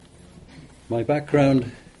My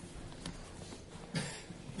background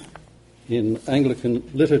in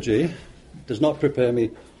Anglican liturgy does not prepare me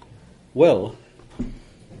well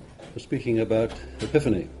for speaking about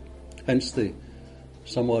Epiphany, hence the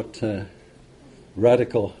somewhat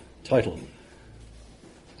radical title.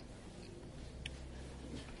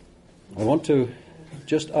 I want to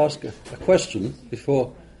just ask a question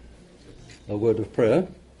before a word of prayer.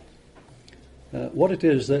 What it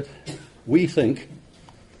is that we think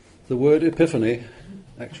the word Epiphany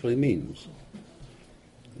actually means.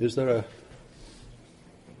 Is there a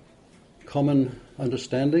common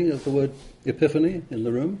understanding of the word Epiphany in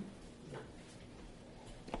the room?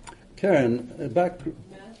 Karen, back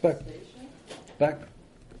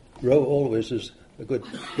row always is a good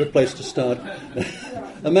place to start.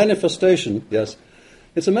 A manifestation, yes.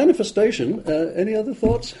 It's a manifestation. Any other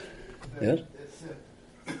thoughts? Yes.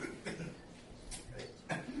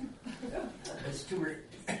 It's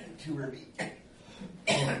too early.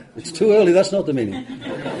 It's too early. That's not the meaning.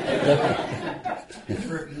 It's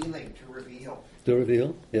revealing, to reveal. To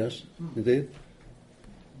reveal, yes, indeed.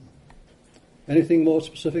 Anything more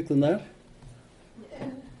specific than that?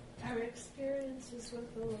 Our experiences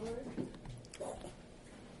with the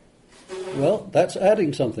Lord. Well, that's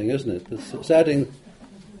adding something, isn't it? It's adding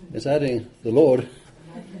the Lord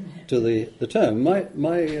to the term. My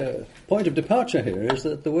point of departure here is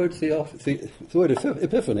that the word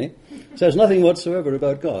Epiphany says nothing whatsoever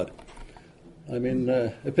about God. I mean,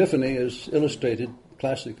 Epiphany is illustrated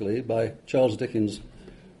classically by Charles Dickens'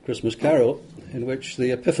 Christmas Carol, in which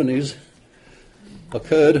the epiphanies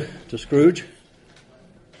occurred to Scrooge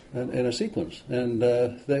in a sequence, and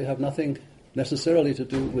they have nothing necessarily to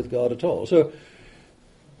do with God at all. So,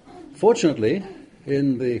 fortunately,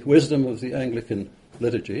 in the wisdom of the Anglican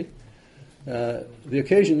liturgy, the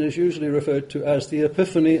occasion is usually referred to as the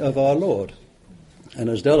Epiphany of our Lord. And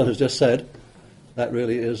as Della has just said, that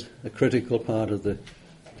really is a critical part of the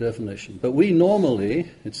definition. But we normally,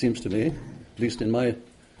 it seems to me, at least in my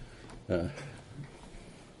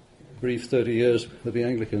brief 30 years with the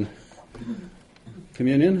Anglican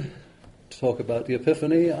Communion, talk about the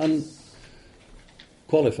Epiphany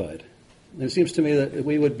unqualified. And it seems to me that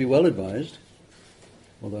we would be well advised,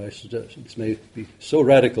 although I suggest this may be so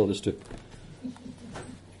radical as to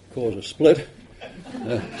cause a split,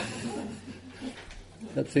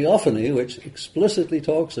 that theophany, which explicitly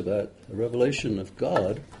talks about the revelation of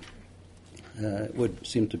God, would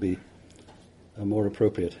seem to be more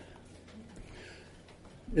appropriate.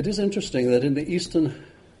 It is interesting that in the Eastern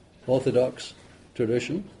Orthodox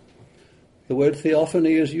tradition, the word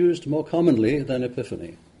theophany is used more commonly than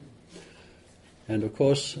Epiphany. And of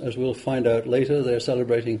course, as we'll find out later, they're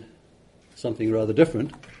celebrating something rather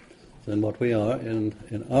different than what we are in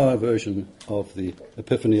our version of the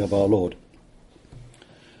Epiphany of our Lord.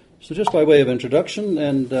 So just by way of introduction,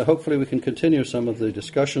 and hopefully we can continue some of the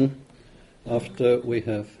discussion after we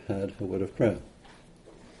have had a word of prayer.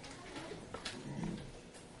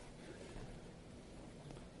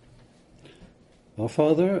 Our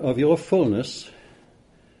Father, of your fullness,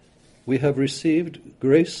 we have received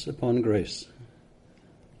grace upon grace.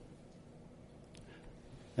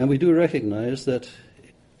 And we do recognize that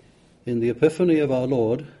in the Epiphany of our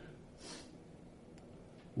Lord,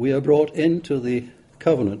 we are brought into the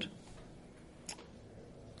covenant.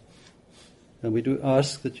 And we do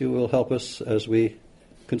ask that you will help us as we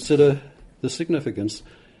consider the significance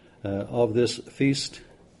of this feast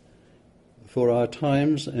for our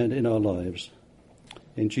times and in our lives.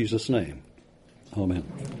 In Jesus' name, amen.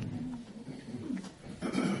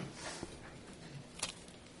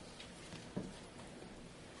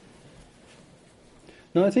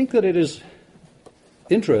 Now, I think that it is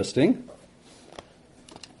interesting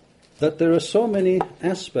that there are so many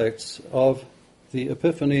aspects of the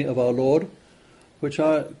Epiphany of our Lord which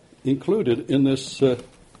are included in this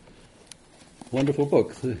wonderful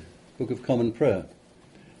book, the Book of Common Prayer.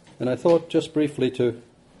 And I thought just briefly to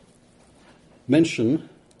mention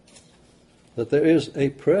that there is a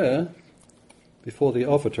prayer before the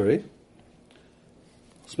offertory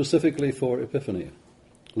specifically for Epiphany.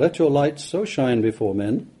 Let your light so shine before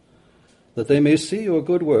men that they may see your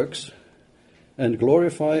good works and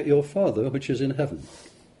glorify your Father which is in heaven.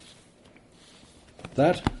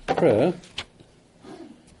 That prayer,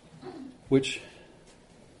 which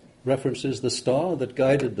references the star that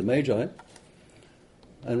guided the Magi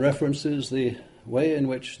and references the way in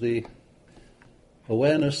which the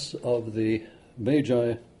awareness of the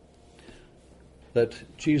Magi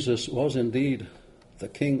that Jesus was indeed the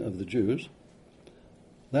King of the Jews,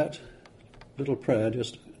 that little prayer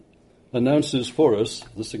just announces for us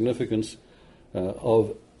the significance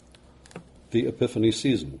of the Epiphany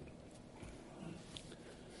season.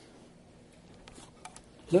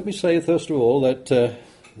 let me say first of all that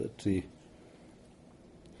the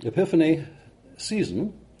Epiphany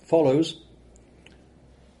season follows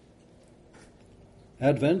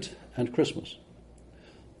Advent and Christmas.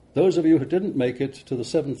 Those of you who didn't make it to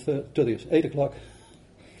the 8 o'clock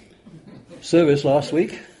service last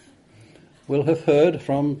week will have heard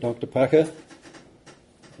from Dr. Packer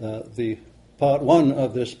the part one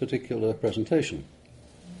of this particular presentation.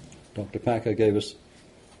 Dr. Packer gave us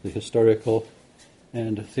the historical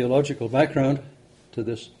and theological background to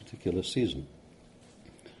this particular season.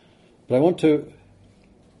 But I want to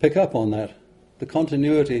pick up on that, the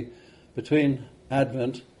continuity between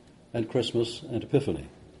Advent and Christmas and Epiphany.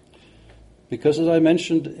 Because as I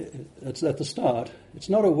mentioned at the start, it's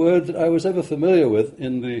not a word that I was ever familiar with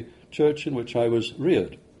in the church in which I was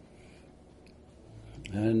reared.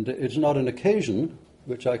 And it's not an occasion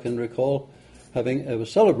which I can recall having ever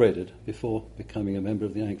celebrated before becoming a member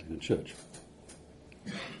of the Anglican Church.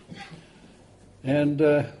 And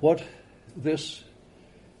what this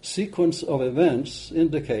sequence of events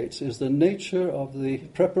indicates is the nature of the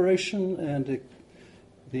preparation and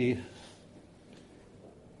the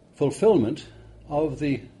fulfillment of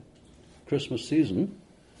the Christmas season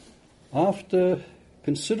after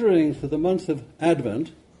considering for the month of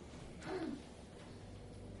Advent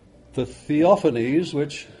the theophanies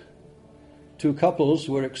which two couples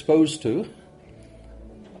were exposed to,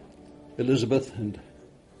 Elizabeth and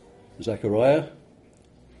Zechariah,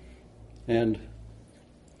 and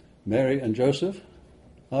Mary and Joseph.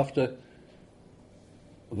 After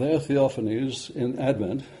their theophanies in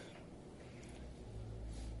Advent,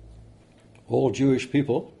 all Jewish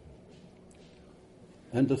people,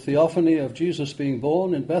 and the theophany of Jesus being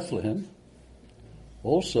born in Bethlehem,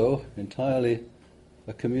 also entirely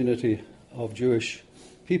a community of Jewish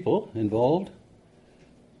people involved.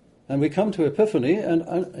 And we come to Epiphany, and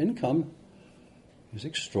in come these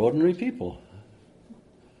extraordinary people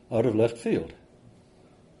out of left field.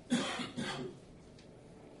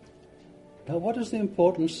 Now, what is the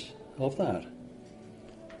importance of that?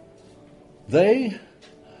 They,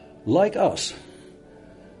 like us,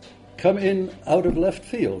 come in out of left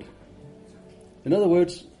field. In other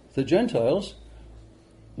words, the Gentiles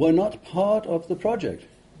were not part of the project,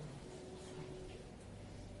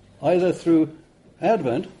 either through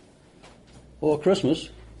Advent or Christmas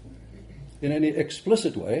in any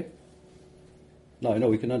explicit way. Now, I know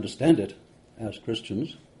we can understand it as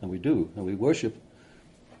Christians, and we do, and we worship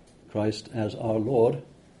Christ as our Lord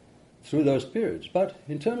through those periods. But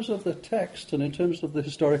in terms of the text and in terms of the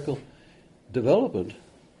historical development,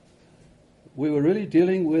 we were really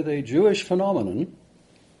dealing with a Jewish phenomenon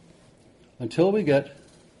until we get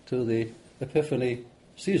to the Epiphany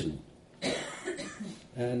season.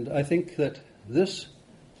 And I think that this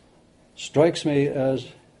strikes me as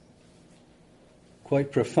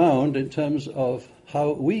quite profound in terms of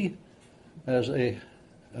how we, as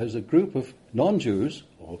a group of non-Jews,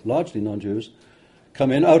 or largely non-Jews,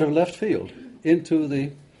 come in out of left field into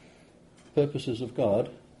the purposes of God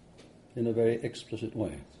in a very explicit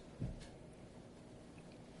way.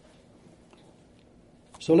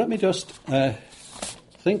 So let me just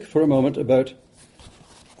think for a moment about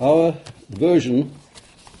our version,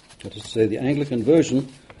 that is to say the Anglican version,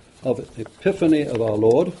 of Epiphany of our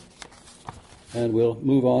Lord, and we'll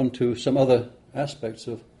move on to some other aspects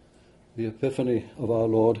of the Epiphany of our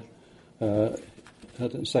Lord at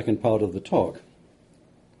the second part of the talk.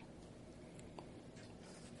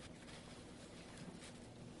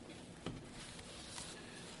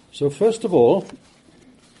 So first of all,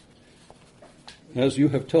 as you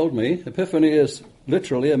have told me, Epiphany is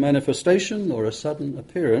literally a manifestation or a sudden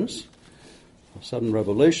appearance, a sudden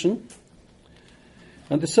revelation.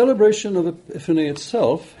 And the celebration of Epiphany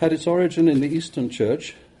itself had its origin in the Eastern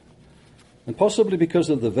Church, and possibly because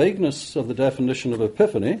of the vagueness of the definition of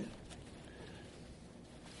Epiphany,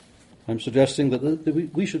 I'm suggesting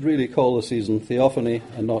that we should really call the season Theophany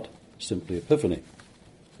and not simply Epiphany.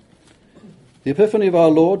 The Epiphany of our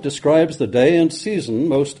Lord describes the day and season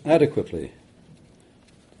most adequately.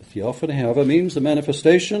 The Theophany, however, means the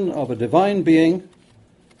manifestation of a divine being,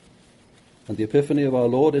 and the Epiphany of our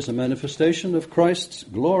Lord is a manifestation of Christ's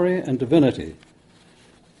glory and divinity,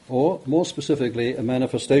 or, more specifically, a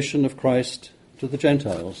manifestation of Christ to the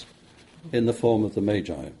Gentiles in the form of the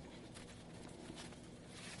Magi.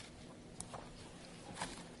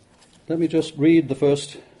 Let me just read the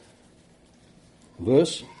first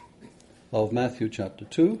verse of Matthew chapter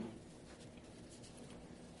 2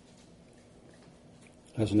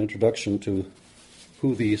 as an introduction to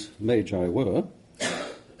who these Magi were.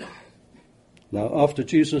 Now, after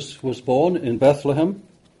Jesus was born in Bethlehem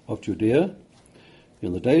of Judea,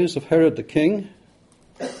 in the days of Herod the king,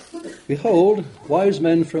 Behold, wise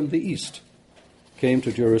men from the east came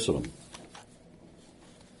to Jerusalem.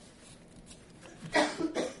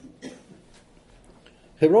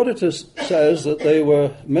 Herodotus says that they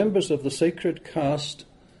were members of the sacred caste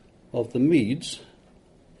of the Medes,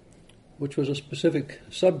 which was a specific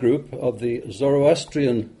subgroup of the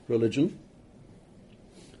Zoroastrian religion.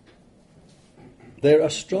 Their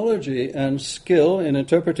astrology and skill in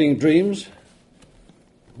interpreting dreams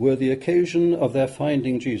were the occasion of their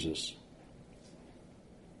finding Jesus.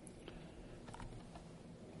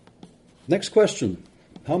 Next question.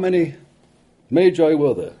 How many magi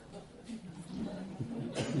were there?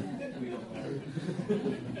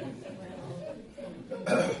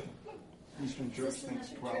 Eastern Church thinks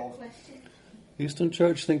 12. Eastern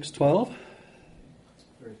Church thinks 12.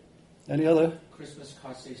 Any other? Christmas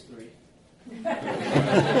cost says 3.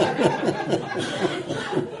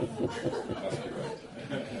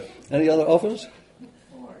 Any other offers?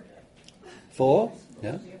 4. 4?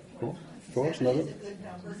 Yeah? 4? 4 is another.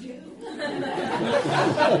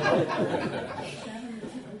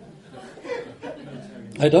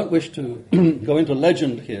 I don't wish to go into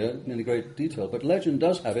legend here in any great detail, but legend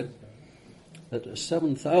does have it that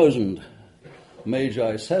 7,000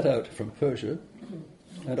 magi set out from Persia,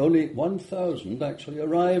 and only 1,000 actually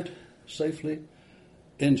arrived safely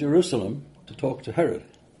in Jerusalem to talk to Herod.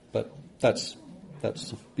 But that's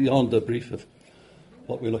beyond the brief of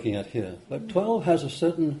what we're looking at here. But 12 has a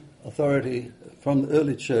certain authority from the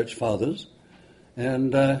early church fathers,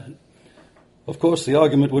 and of course the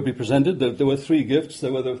argument would be presented that there were 3 gifts,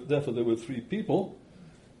 therefore there were 3 people,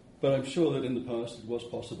 but I'm sure that in the past it was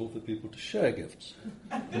possible for people to share gifts.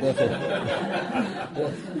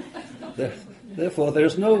 Therefore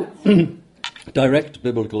there's no direct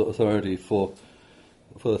biblical authority for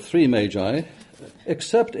 3 magi,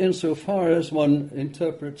 except insofar as one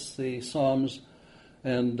interprets the Psalms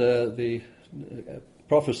and the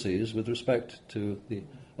prophecies with respect to the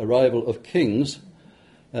arrival of kings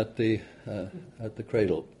at the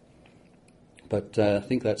cradle. But I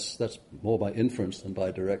think that's more by inference than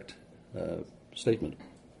by direct statement.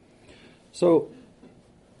 So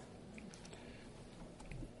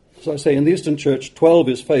I say in the Eastern Church, 12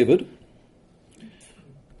 is favoured.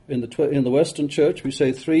 In the Western Church, we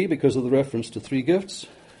say 3 because of the reference to 3 gifts.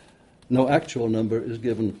 No actual number is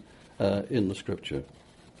given in the Scripture.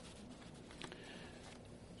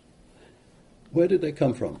 Where did they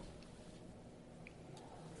come from?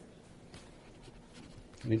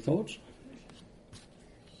 Any thoughts?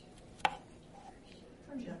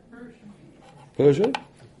 Persia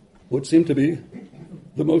would seem to be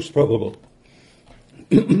the most probable.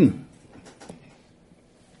 There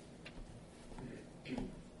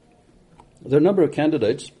are a number of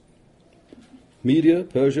candidates: Media,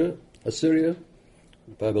 Persia, Assyria,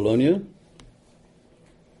 Babylonia.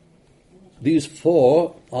 These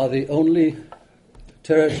 4 are the only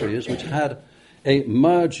territories which had a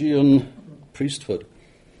Magian priesthood.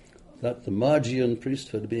 That the Magian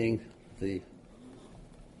priesthood being the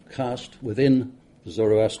caste within the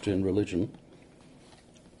Zoroastrian religion.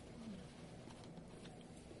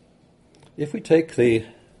 If we take the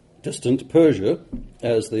distant Persia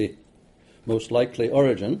as the most likely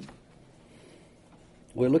origin,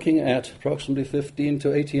 we're looking at approximately 15 to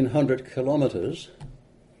 1,800 kilometers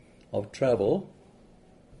of travel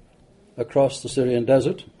across the Syrian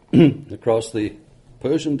desert, across the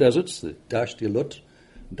Persian deserts, the Dashti Lut,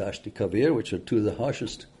 Dashti Kavir, which are 2 of the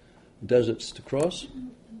harshest deserts to cross,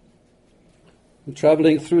 and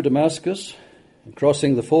traveling through Damascus and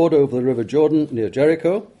crossing the ford over the River Jordan near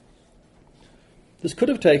Jericho. This could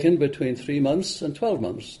have taken between 3 months and 12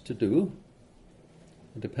 months to do,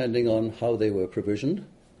 depending on how they were provisioned.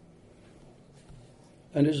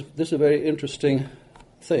 And this is a very interesting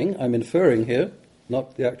thing I'm inferring here,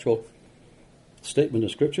 not the actual statement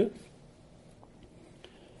of Scripture.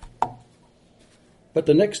 But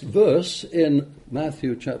the next verse in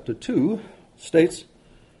Matthew chapter 2 states,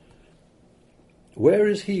 "Where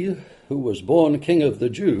is he who was born King of the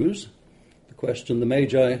Jews?" The question the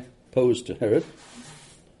Magi posed to Herod.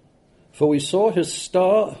 "For we saw his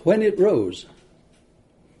star when it rose,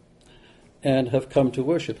 and have come to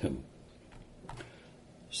worship him."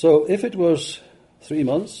 So if it was 3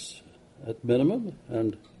 months at minimum,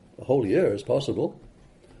 and a whole year as possible,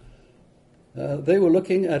 they were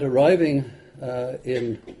looking at arriving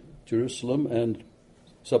in Jerusalem and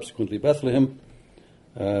subsequently Bethlehem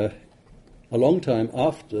a long time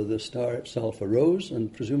after the star itself arose,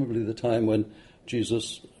 and presumably the time when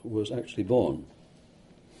Jesus was actually born.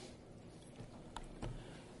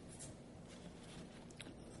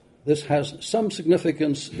 This has some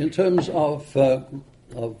significance in terms of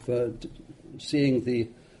seeing the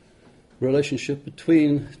relationship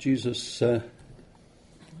between Jesus'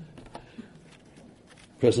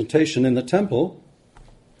 presentation in the temple,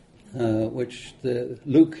 which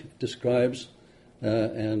Luke describes,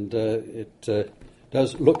 and it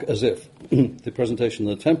does look as if the presentation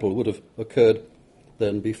in the temple would have occurred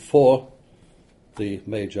then before the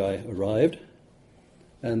Magi arrived,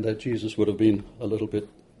 and that Jesus would have been a little bit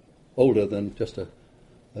older than just a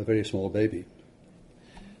very small baby.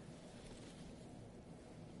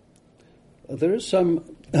 There is some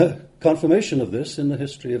confirmation of this in the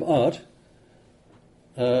history of art.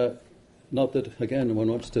 Not that, again, one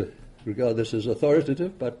wants to regard this as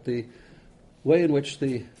authoritative, but the way in which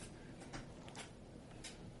the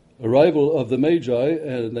arrival of the Magi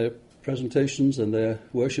and their presentations and their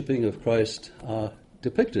worshipping of Christ are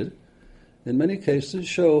depicted, in many cases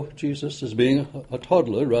show Jesus as being a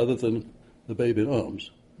toddler rather than the babe in arms.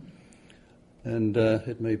 And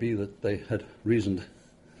it may be that they had reasoned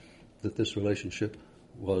that this relationship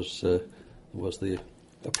was the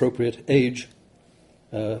appropriate age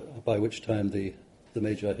by which time the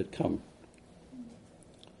Magi had come.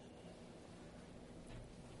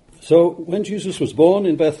 So when Jesus was born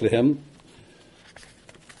in Bethlehem,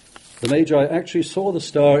 the Magi actually saw the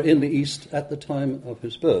star in the east at the time of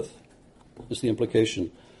his birth. Is the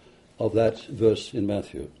implication of that verse in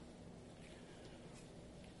Matthew.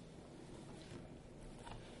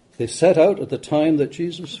 They set out at the time that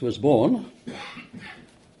Jesus was born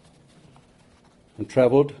and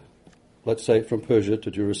travelled, let's say, from Persia to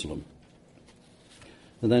Jerusalem.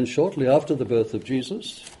 And then shortly after the birth of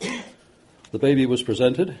Jesus, the baby was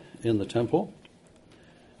presented in the temple,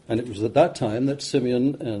 and it was at that time that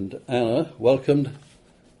Simeon and Anna welcomed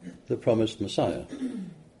the promised Messiah.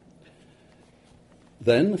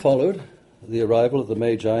 Then followed the arrival of the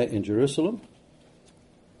Magi in Jerusalem,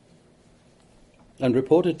 and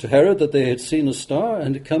reported to Herod that they had seen a star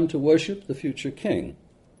and had come to worship the future king.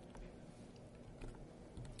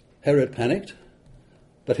 Herod panicked,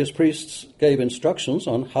 but his priests gave instructions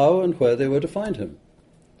on how and where they were to find him,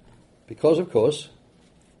 because, of course,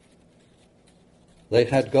 they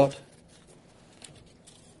had got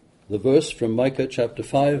the verse from Micah chapter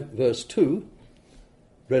 5, verse 2,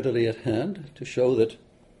 readily at hand to show that,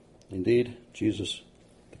 indeed, Jesus,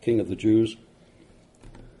 the King of the Jews,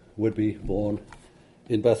 would be born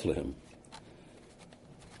in Bethlehem.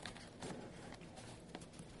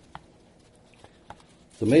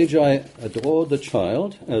 The Magi adored the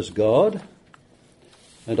child as God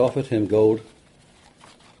and offered him gold,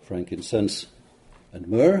 frankincense, and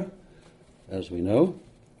myrrh, as we know.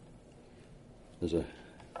 There's a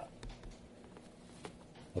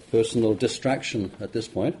personal distraction at this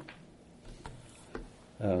point.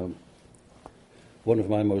 One of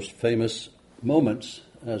my most famous moments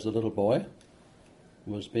as a little boy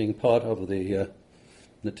was being part of the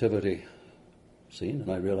nativity scene,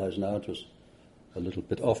 and I realize now it was a little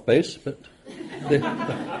bit off base, but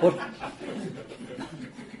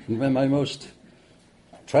my most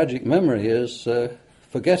tragic memory is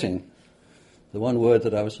forgetting the one word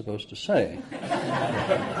that I was supposed to say.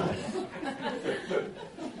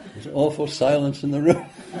 There's awful silence in the room.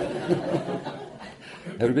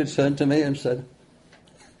 Everybody turned to me and said,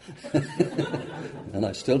 and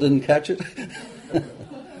I still didn't catch it.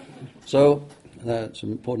 So it's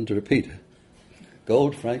important to repeat.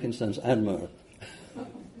 Gold, frankincense, and myrrh.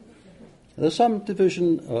 There's some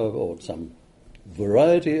division or some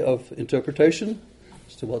variety of interpretation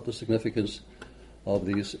as to what the significance of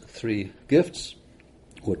these three gifts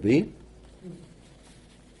would be.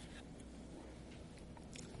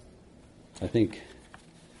 I think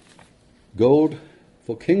gold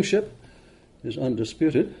for kingship is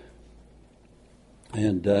undisputed,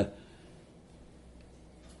 and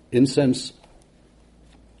incense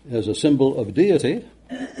as a symbol of deity,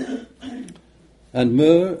 and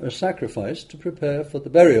myrrh, a sacrifice to prepare for the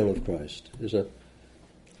burial of Christ, is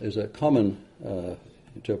a common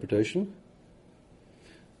interpretation.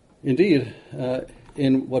 Indeed,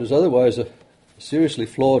 in what is otherwise a seriously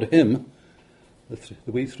flawed hymn, the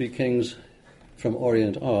We Three Kings from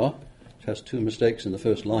Orient Are, which has two mistakes in the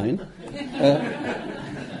first line,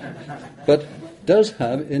 but does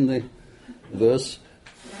have in the verse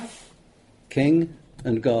king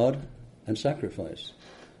and God and sacrifice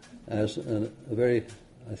as a very,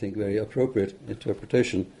 I think, very appropriate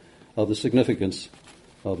interpretation of the significance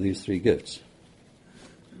of these three gifts.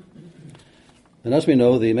 And as we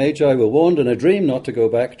know, the Magi were warned in a dream not to go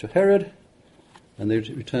back to Herod, and they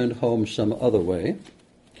returned home some other way.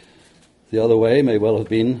 The other way may well have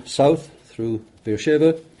been south through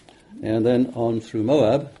Beersheba and then on through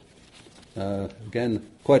Moab. Again,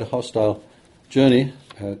 quite a hostile journey,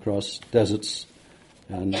 across deserts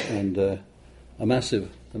and a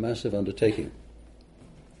massive undertaking.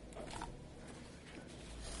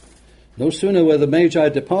 No sooner were the Magi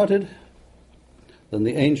departed than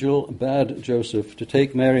the angel bade Joseph to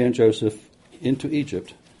take Mary and Joseph into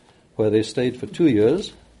Egypt, where they stayed for 2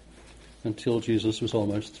 years, until Jesus was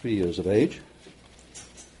almost 3 years of age.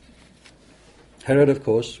 Herod, of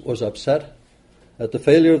course, was upset at the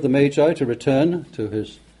failure of the Magi to return to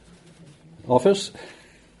his office,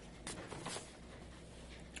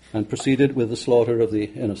 and proceeded with the slaughter of the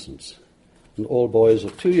innocents. And all boys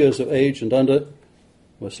of 2 years of age and under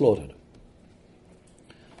were slaughtered.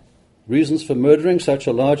 Reasons for murdering such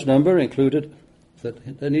a large number included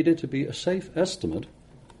that there needed to be a safe estimate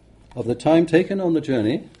of the time taken on the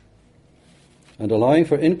journey, and allowing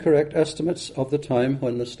for incorrect estimates of the time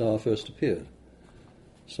when the star first appeared.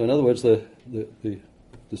 So in other words, the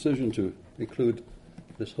decision to include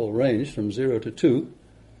this whole range from 0 to 2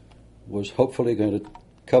 was hopefully going to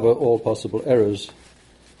cover all possible errors,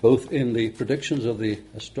 both in the predictions of the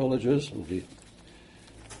astrologers, of the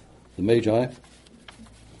Magi,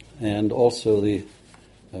 and also the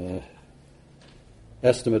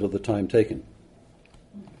estimate of the time taken.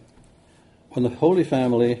 When the Holy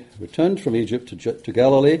Family returned from Egypt to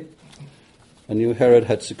Galilee, a new Herod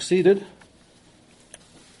had succeeded,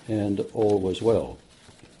 and all was well.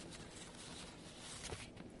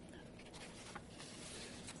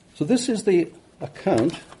 So this is the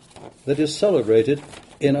account that is celebrated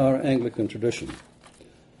in our Anglican tradition.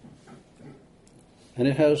 And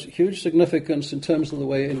it has huge significance in terms of the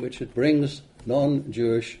way in which it brings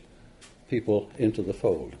non-Jewish people into the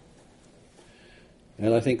fold.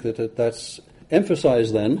 And I think that that's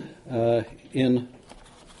emphasized then in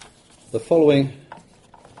the following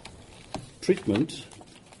treatment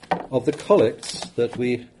of the collects that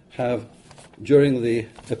we have during the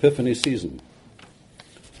Epiphany season.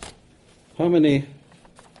 How many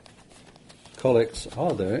collects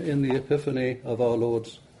are there in the Epiphany of our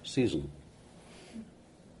Lord's season?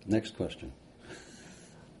 Next question.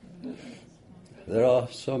 There are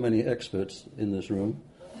so many experts in this room.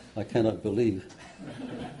 I cannot believe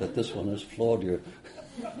that this one has floored you.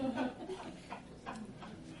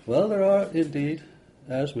 Well, there are indeed,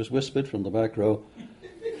 as was whispered from the back row,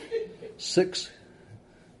 6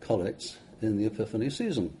 collects in the Epiphany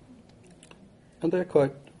season. And they're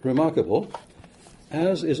quite remarkable,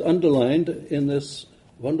 as is underlined in this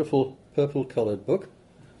wonderful purple-coloured book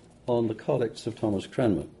on the collects of Thomas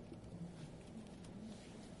Cranmer.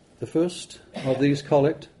 The first of these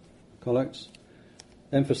collects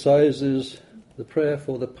emphasizes the prayer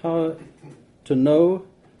for the power to know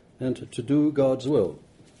and to do God's will.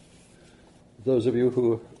 Those of you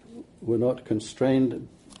who were not constrained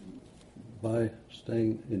by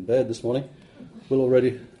staying in bed this morning will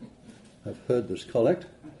already have heard this collect.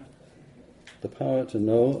 The power to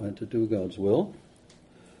know and to do God's will.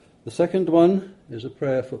 The second one is a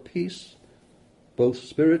prayer for peace, both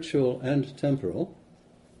spiritual and temporal.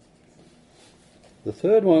 The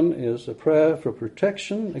third one is a prayer for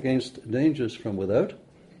protection against dangers from without.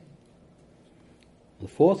 The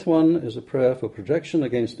fourth one is a prayer for protection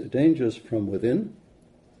against dangers from within.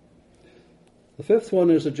 The fifth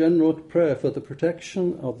one is a general prayer for the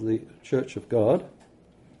protection of the Church of God.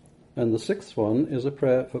 And the sixth one is a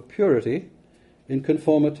prayer for purity in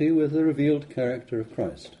conformity with the revealed character of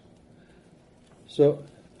Christ. So,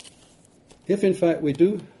 if in fact we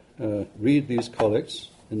do read these collects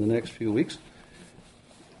in the next few weeks,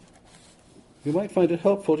 you might find it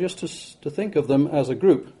helpful just to think of them as a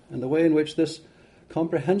group, and the way in which this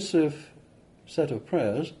comprehensive set of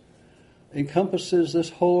prayers encompasses this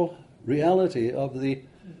whole reality of the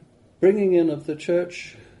bringing in of the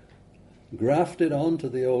church grafted onto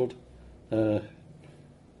the old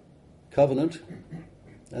covenant,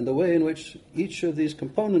 and the way in which each of these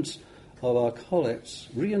components of our collects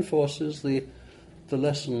reinforces the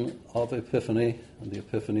lesson of Epiphany and the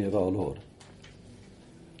Epiphany of our Lord.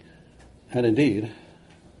 And indeed,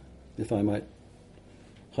 if I might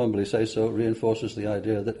humbly say so, reinforces the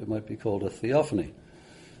idea that it might be called a theophany,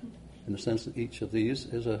 in the sense that each of these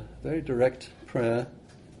is a very direct prayer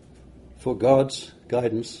for God's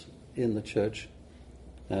guidance in the church,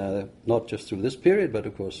 not just through this period, but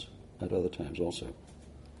of course at other times also.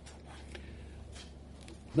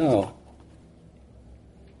 Now,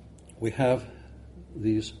 we have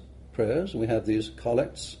these prayers, and we have these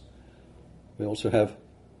collects. We also have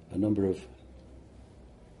a number of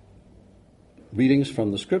readings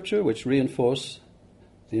from the Scripture which reinforce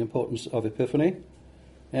the importance of Epiphany.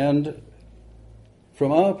 And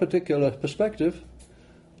from our particular perspective,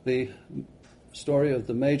 the story of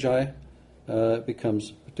the Magi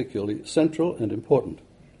becomes particularly central and important.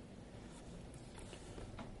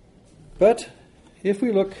 But if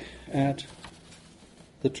we look at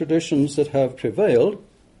the traditions that have prevailed,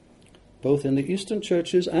 both in the Eastern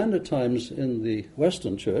churches and at times in the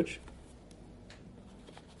Western church,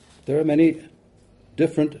 there are many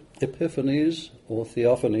different epiphanies or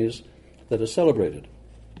theophanies that are celebrated.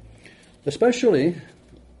 Especially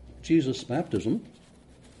Jesus' baptism,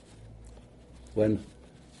 when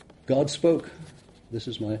God spoke, "This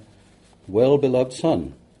is my well-beloved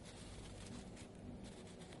Son."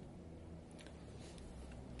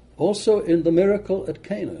 Also in the miracle at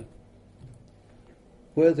Cana,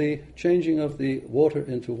 where the changing of the water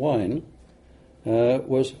into wine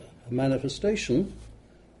was a manifestation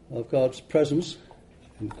of God's presence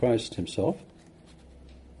in Christ himself.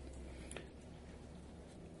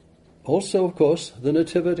 Also, of course, the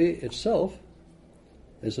Nativity itself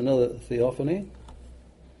is another theophany,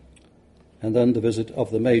 and then the visit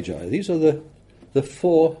of the Magi. These are the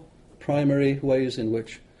four primary ways in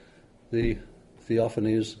which the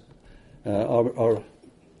theophanies are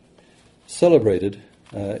celebrated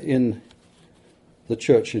in the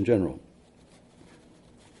church in general.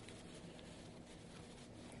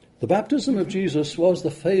 The baptism of Jesus was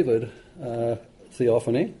the favored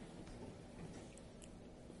theophany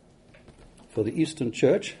for the Eastern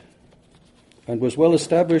Church and was well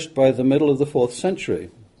established by the middle of the 4th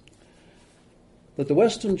century. But the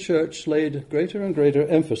Western Church laid greater and greater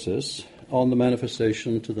emphasis on the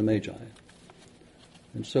manifestation to the Magi.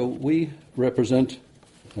 And so we represent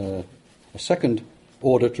a second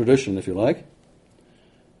order tradition, if you like,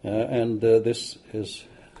 and this is,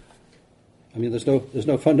 there's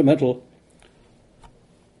no fundamental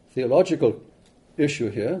theological issue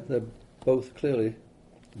here. They're both clearly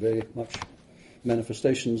very much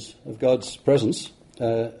manifestations of God's presence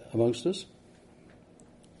amongst us.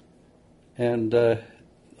 And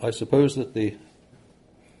I suppose that the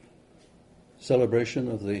celebration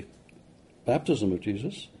of the baptism of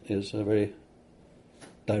Jesus is a very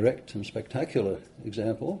direct and spectacular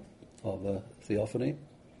example of a theophany,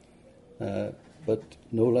 but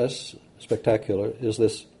no less spectacular is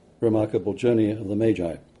this remarkable journey of the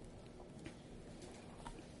Magi.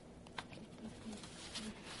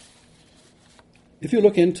 If you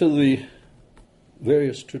look into the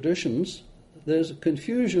various traditions, there's a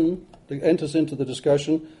confusion that enters into the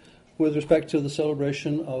discussion with respect to the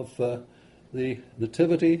celebration of the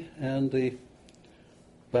Nativity and the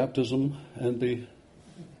baptism and the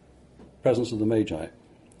presence of the Magi.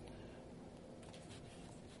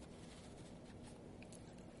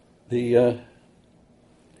 The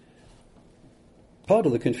part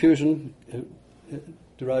of the confusion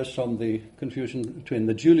derives from the confusion between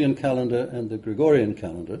the Julian calendar and the Gregorian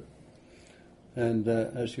calendar. And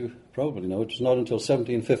as you probably know, it was not until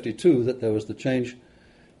 1752 that there was the change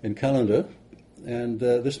in calendar, and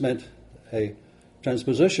this meant a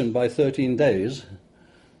transposition by 13 days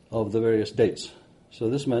of the various dates. So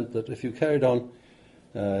this meant that if you carried on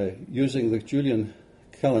using the Julian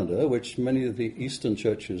calendar, which many of the Eastern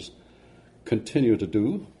churches continue to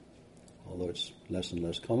do, although it's less and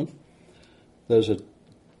less common, there's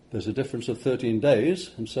a difference of 13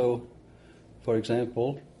 days, and so, for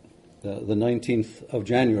example, the 19th of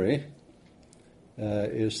January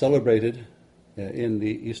is celebrated in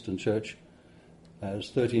the Eastern Church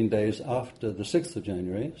as 13 days after the 6th of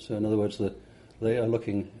January. So in other words, they are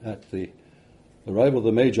looking at the arrival of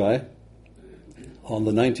the Magi on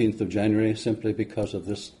the 19th of January simply because of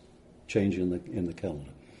this change in the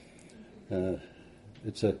calendar.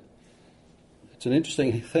 It's an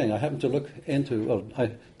interesting thing. I happened to look into, well,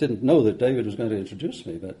 I didn't know that David was going to introduce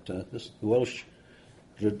me, but the Welsh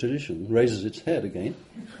tradition raises its head again.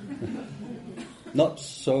 not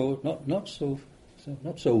so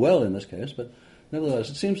well in this case, but nevertheless,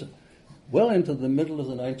 it seems well into the middle of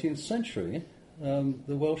the 19th century, the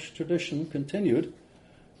Welsh tradition continued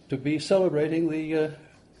to be celebrating the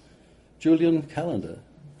Julian calendar,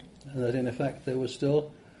 and that in effect there was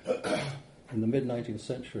still, in the mid-19th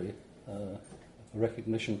century, a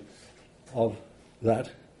recognition of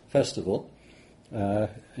that festival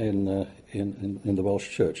in the Welsh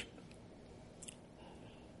Church.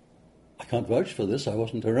 I can't vouch for this. I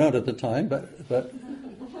wasn't around at the time, but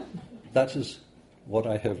that is what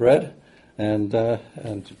I have read, and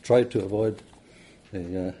tried to avoid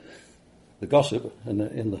the gossip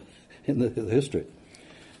in the history.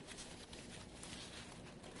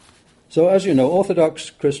 So, as you know, Orthodox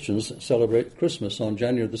Christians celebrate Christmas on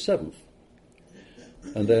January the 7th,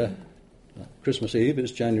 and their Christmas Eve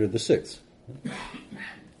is January the 6th.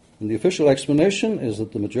 And the official explanation is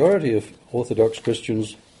that the majority of Orthodox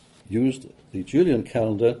Christians used the Julian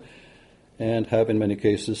calendar and have in many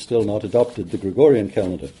cases still not adopted the Gregorian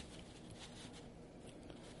calendar.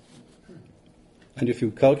 And if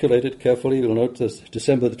you calculate it carefully, you'll note that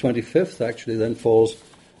December the 25th actually then falls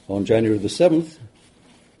on January the 7th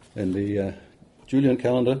in the Julian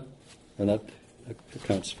calendar, and that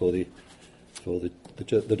accounts for the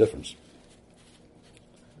difference.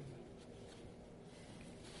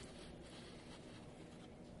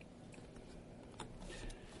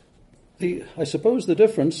 I suppose the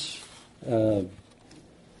difference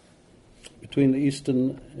between the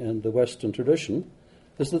Eastern and the Western tradition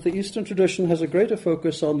is that the Eastern tradition has a greater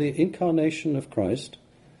focus on the incarnation of Christ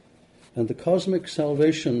and the cosmic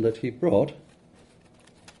salvation that he brought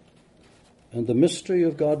and the mystery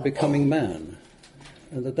of God becoming man,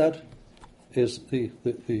 and that is the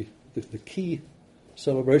key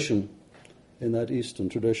celebration in that Eastern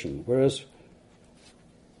tradition. Whereas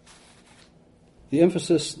the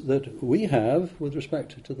emphasis that we have with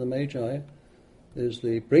respect to the Magi is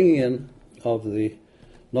the bringing in of the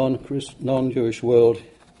non-Jewish world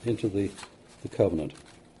into the covenant.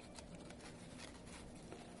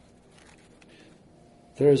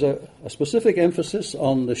 There is a specific emphasis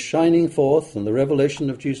on the shining forth and the revelation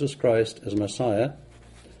of Jesus Christ as Messiah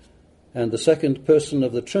and the second person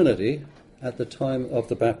of the Trinity at the time of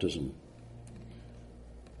the baptism.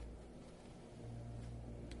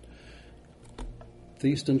 The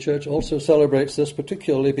Eastern Church also celebrates this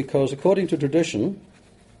particularly because, according to tradition,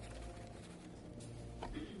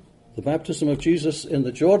 the baptism of Jesus in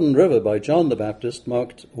the Jordan River by John the Baptist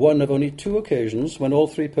marked one of only two occasions when all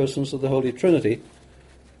three persons of the Holy Trinity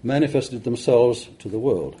manifested themselves to the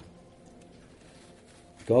world.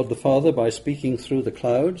 God the Father by speaking through the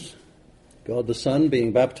clouds, God the Son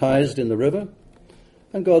being baptized in the river,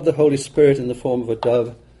 and God the Holy Spirit in the form of a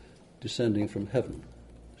dove descending from heaven.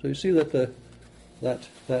 So you see that that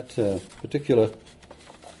particular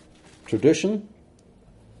tradition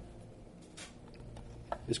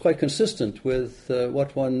is quite consistent with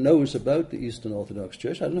what one knows about the Eastern Orthodox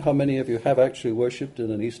Church. I don't know how many of you have actually worshipped in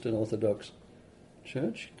an Eastern Orthodox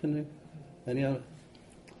church. Can you? Any other?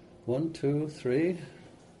 1, 2, 3?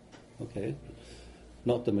 Okay,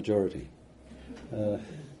 not the majority. In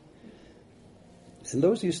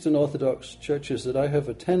those Eastern Orthodox churches that I have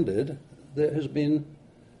attended, there has been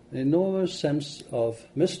an enormous sense of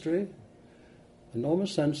mystery,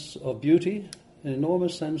 enormous sense of beauty, an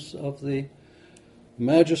enormous sense of the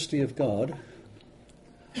majesty of God,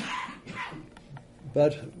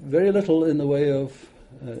 but very little in the way of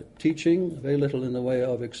teaching, very little in the way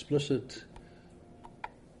of explicit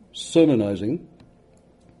sermonizing.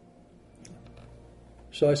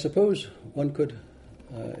 So I suppose one could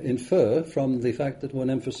infer from the fact that one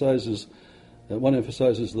emphasizes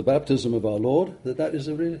the baptism of our Lord, that is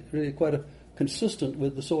really quite consistent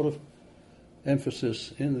with the sort of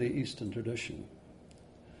emphasis in the Eastern tradition.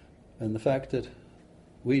 And the fact that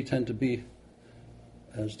we tend to be,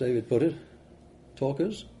 as David put it,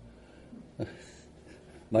 talkers,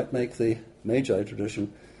 might make the Magi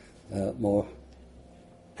tradition more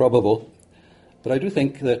probable. But I do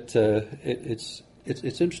think that it's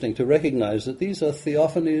interesting to recognize that these are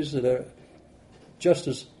theophanies that are just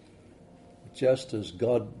as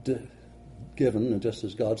God-given and just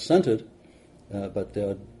as God-centered, but there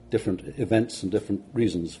are different events and different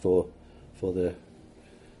reasons for their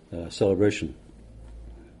celebration.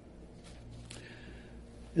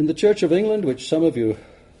 In the Church of England, which some of you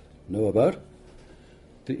know about,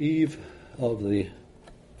 the eve of the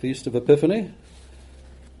Feast of Epiphany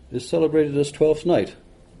is celebrated as Twelfth Night.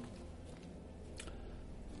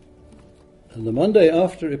 And the Monday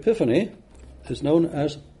after Epiphany is known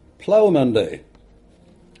as Plough Monday.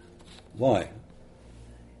 Why?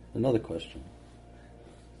 Another question.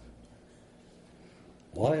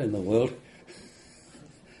 Why in the world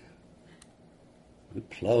would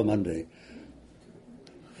Plough Monday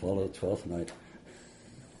follow 12th night?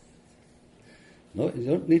 No, you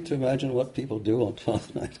don't need to imagine what people do on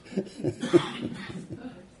 12th night.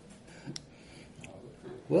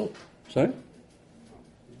 Well, sorry?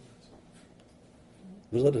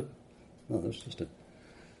 Was that no, that's just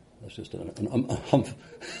an humph.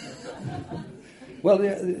 Well,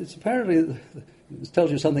 yeah, it's apparently, it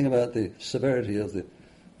tells you something about the severity of the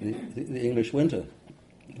English winter.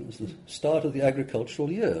 It was the start of the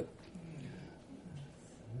agricultural year.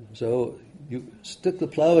 So you stick the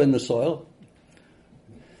plough in the soil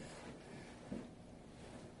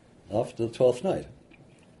after the 12th night.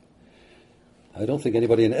 I don't think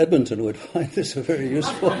anybody in Edmonton would find this a very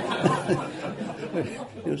useful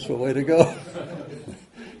way to go.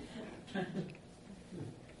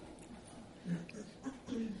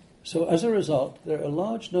 So as a result, there are a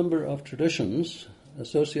large number of traditions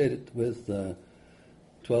associated with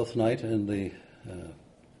 12th night and the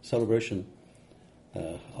celebration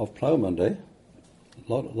of Plough Monday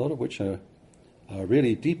a lot of which are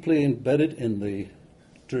really deeply embedded in the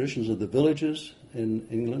traditions of the villages in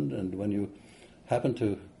England. And when you happen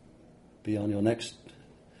to be on your next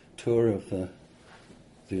tour of the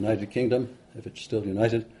United Kingdom, if it's still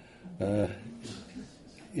united,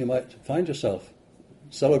 you might find yourself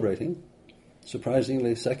celebrating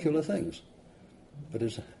surprisingly secular things. But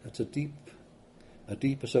it's a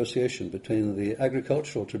deep association between the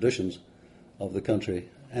agricultural traditions of the country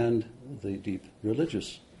and the deep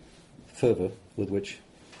religious fervour with which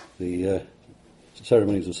the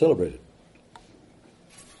ceremonies are celebrated.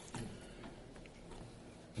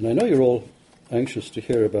 And I know you're all anxious to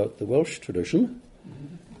hear about the Welsh tradition.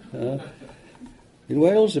 In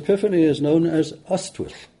Wales, Epiphany is known as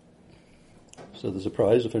Ystwyth. So there's a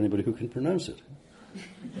prize for anybody who can pronounce it.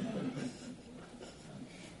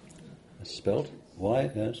 It's spelled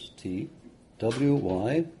Ystwyll.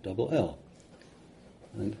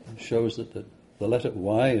 And it shows that the letter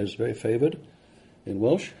Y is very favoured in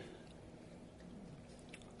Welsh.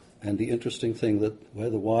 And the interesting thing that where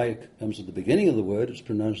the Y comes at the beginning of the word, it's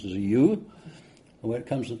pronounced as a U, and where it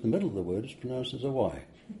comes at the middle of the word, it's pronounced as a Y.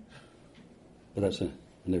 But that's an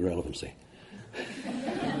irrelevancy.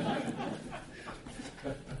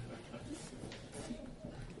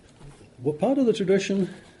 Well, part of the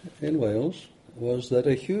tradition in Wales was that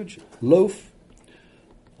a huge loaf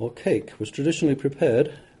or cake was traditionally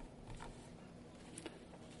prepared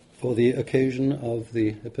for the occasion of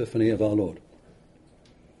the Epiphany of our Lord.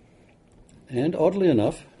 And oddly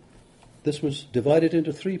enough, this was divided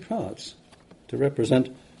into three parts to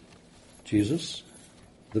represent Jesus,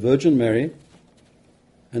 the Virgin Mary,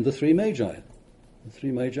 and the three Magi. The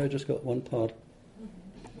three Magi just got one part.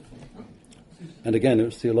 And again, it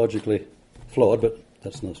was theologically flawed, but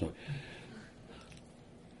that's another story.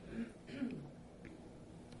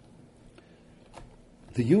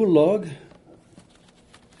 The Yule log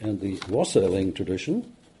and the wassailing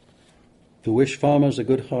tradition, to wish farmers a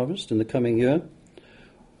good harvest in the coming year,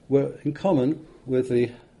 were in common with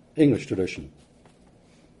the English tradition.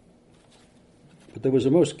 But there was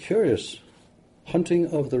a most curious hunting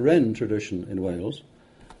of the wren tradition in Wales,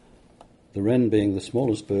 the wren being the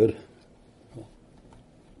smallest bird,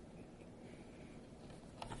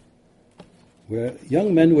 where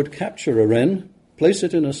young men would capture a wren, place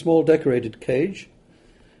it in a small decorated cage,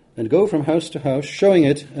 and go from house to house showing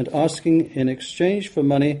it and asking in exchange for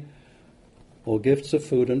money or gifts of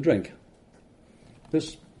food and drink.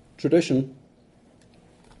 This tradition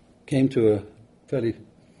came to a fairly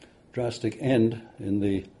drastic end in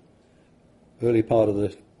the early part of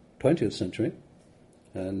the 20th century,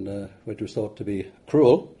 and which was thought to be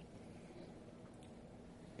cruel.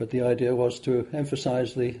 But the idea was to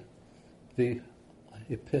emphasize the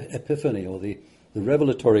epiphany, or the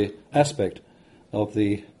revelatory aspect of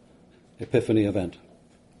the Epiphany event.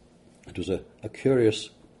 It was a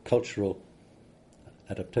curious cultural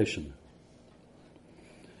adaptation.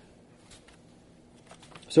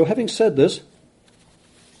 So having said this,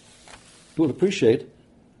 you will appreciate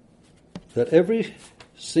that every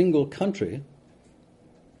single country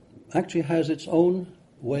actually has its own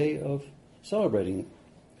way of celebrating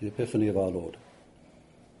the Epiphany of our Lord.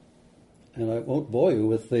 And I won't bore you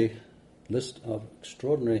with the list of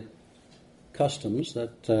extraordinary customs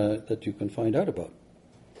that you can find out about.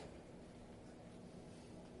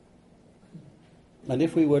 And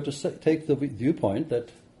if we were to take the viewpoint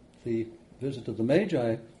that the visit of the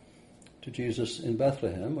Magi to Jesus in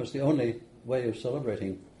Bethlehem was the only way of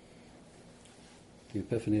celebrating the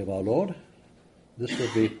Epiphany of our Lord, this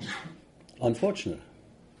would be unfortunate.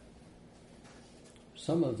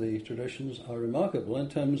 Some of the traditions are remarkable in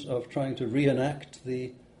terms of trying to reenact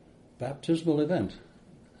the baptismal event,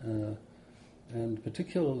 and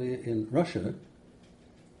particularly in Russia,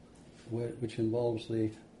 which involves the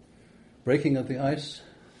breaking of the ice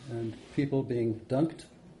and people being dunked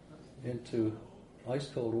into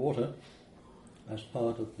ice-cold water as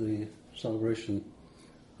part of the celebration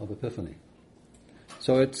of Epiphany.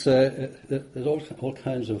 So it's there's all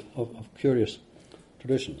kinds of curious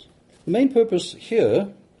traditions. The main purpose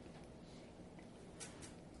here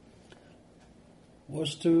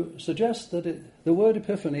was to suggest that the word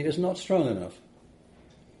Epiphany is not strong enough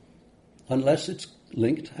unless it's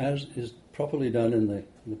linked, as is properly done in the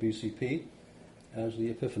BCP, as the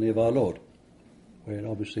Epiphany of our Lord, where it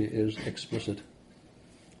obviously is explicit.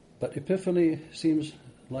 But Epiphany seems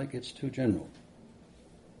like it's too general,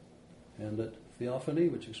 and that Theophany,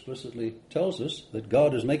 which explicitly tells us that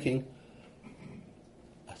God is making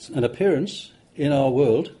an appearance in our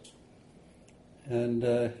world, and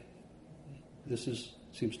this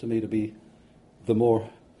seems to me to be the more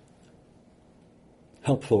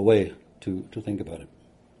helpful way to think about it.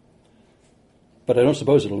 But I don't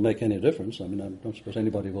suppose it'll make any difference. I mean, I don't suppose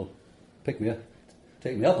anybody will take me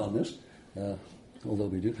up on this, although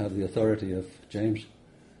we do have the authority of James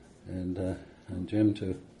and Jim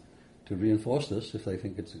to reinforce this if they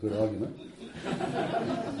think it's a good argument.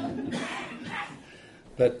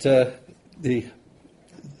 But the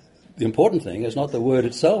important thing is not the word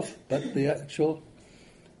itself, but the actual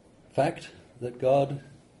fact that God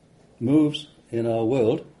moves in our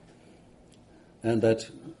world, and that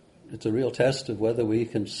it's a real test of whether we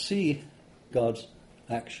can see God's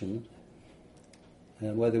action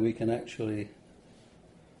and whether we can actually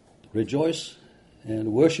rejoice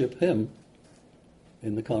and worship Him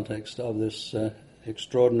in the context of this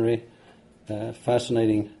extraordinary,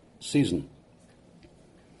 fascinating season.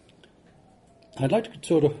 I'd like to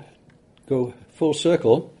sort of go full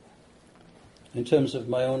circle in terms of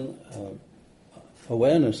my own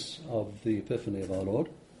awareness of the Epiphany of our Lord.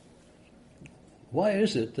 Why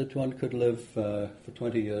is it that one could live for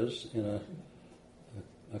 20 years in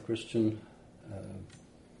a Christian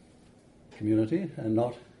community and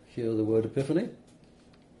not hear the word Epiphany,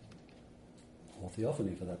 or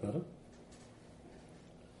Theophany for that matter?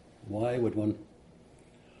 Why would one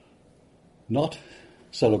not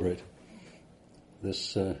celebrate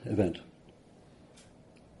this event?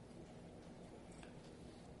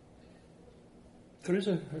 There is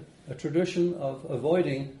a tradition of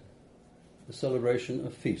avoiding the celebration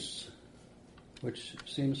of feasts, which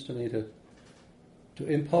seems to me to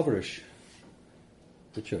impoverish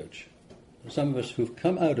the church. Some of us who've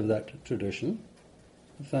come out of that tradition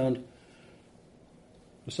have found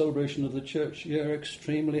the celebration of the church year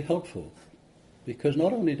extremely helpful, because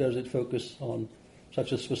not only does it focus on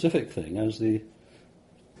such a specific thing as the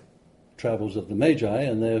travels of the Magi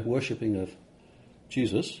and their worshipping of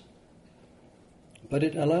Jesus, but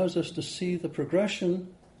it allows us to see the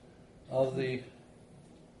progression of the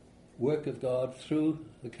work of God through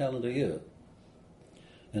the calendar year.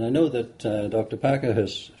 And I know that Dr. Packer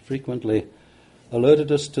has frequently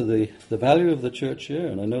alerted us to the value of the church year,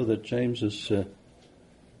 and I know that James is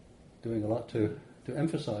doing a lot to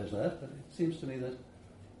emphasize that. But it seems to me that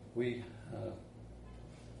we,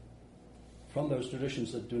 from those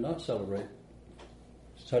traditions that do not celebrate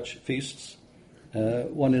such feasts,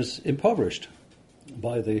 one is impoverished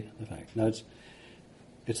by the fact. Now,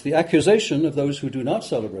 it's the accusation of those who do not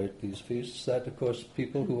celebrate these feasts that, of course,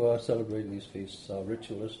 people who are celebrating these feasts are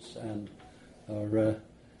ritualists and are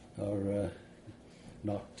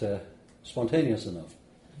not spontaneous enough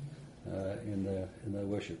in their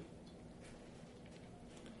worship.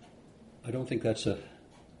 I don't think that's a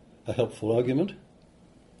helpful argument.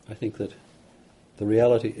 I think that the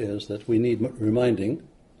reality is that we need reminding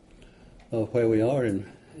of where we are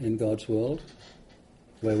in God's world,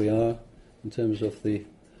 where we are in terms of the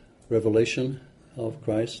revelation of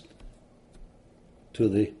Christ to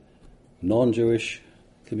the non-Jewish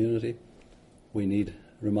community. We need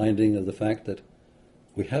reminding of the fact that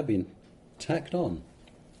we have been tacked on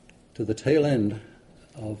to the tail end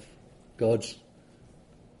of God's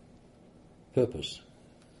purpose.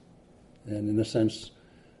 And in a sense,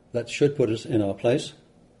 that should put us in our place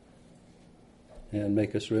and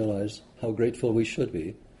make us realize how grateful we should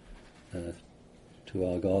be to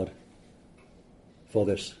our God for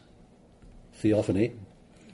this theophany,